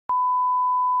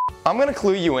I'm going to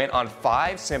clue you in on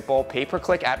 5 simple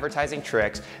pay-per-click advertising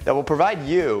tricks that will provide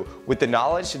you with the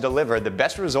knowledge to deliver the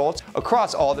best results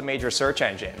across all the major search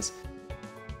engines.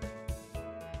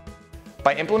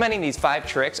 By implementing these 5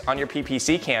 tricks on your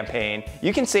PPC campaign,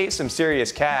 you can save some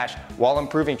serious cash while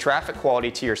improving traffic quality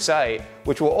to your site,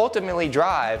 which will ultimately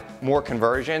drive more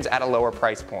conversions at a lower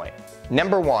price point.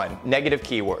 Number 1, negative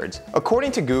keywords.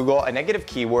 According to Google, a negative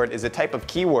keyword is a type of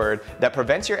keyword that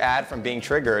prevents your ad from being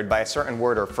triggered by a certain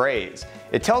word or phrase.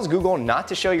 It tells Google not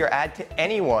to show your ad to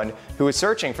anyone who is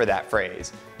searching for that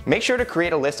phrase. Make sure to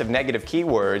create a list of negative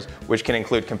keywords, which can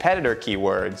include competitor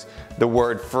keywords, the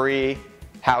word free,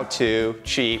 how to,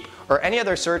 cheap, or any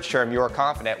other search term you are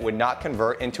confident would not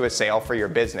convert into a sale for your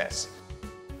business.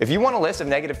 If you want a list of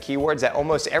negative keywords that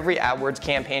almost every AdWords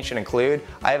campaign should include,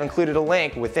 I have included a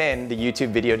link within the YouTube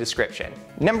video description.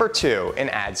 Number 2, an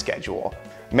ad schedule.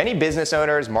 Many business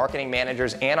owners, marketing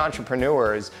managers, and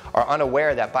entrepreneurs are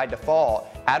unaware that by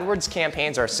default, AdWords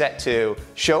campaigns are set to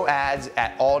show ads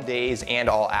at all days and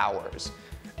all hours.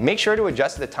 Make sure to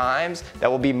adjust the times that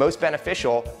will be most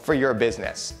beneficial for your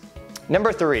business.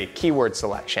 Number 3, keyword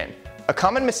selection. A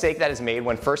common mistake that is made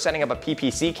when first setting up a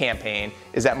PPC campaign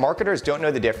is that marketers don't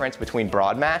know the difference between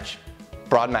broad match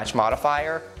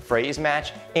modifier, phrase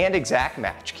match, and exact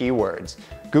match keywords.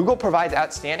 Google provides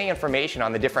outstanding information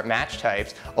on the different match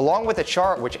types, along with a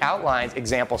chart which outlines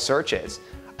example searches.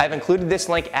 I've included this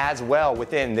link as well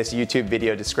within this YouTube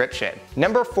video description.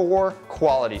 Number 4,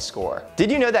 quality score. Did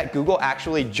you know that Google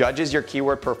actually judges your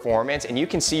keyword performance and you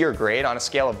can see your grade on a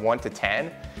scale of 1 to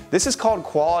 10? This is called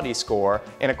quality score,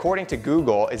 and according to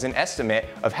Google is an estimate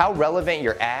of how relevant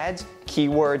your ads,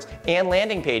 keywords, and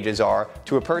landing pages are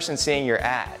to a person seeing your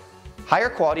ad. Higher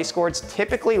quality scores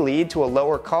typically lead to a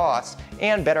lower cost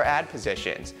and better ad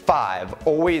positions. 5,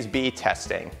 always be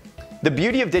testing. The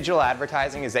beauty of digital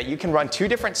advertising is that you can run 2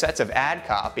 different sets of ad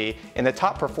copy, and the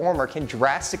top performer can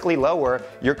drastically lower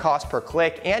your cost per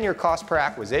click and your cost per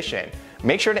acquisition.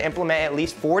 Make sure to implement at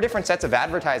least 4 different sets of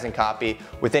advertising copy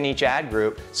within each ad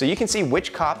group so you can see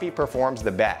which copy performs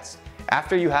the best.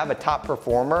 After you have a top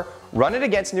performer, run it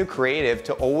against new creative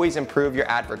to always improve your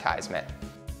advertisement.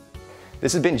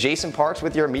 This has been Jason Parks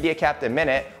with your Media Captain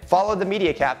Minute. Follow the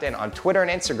Media Captain on Twitter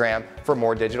and Instagram for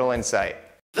more digital insight.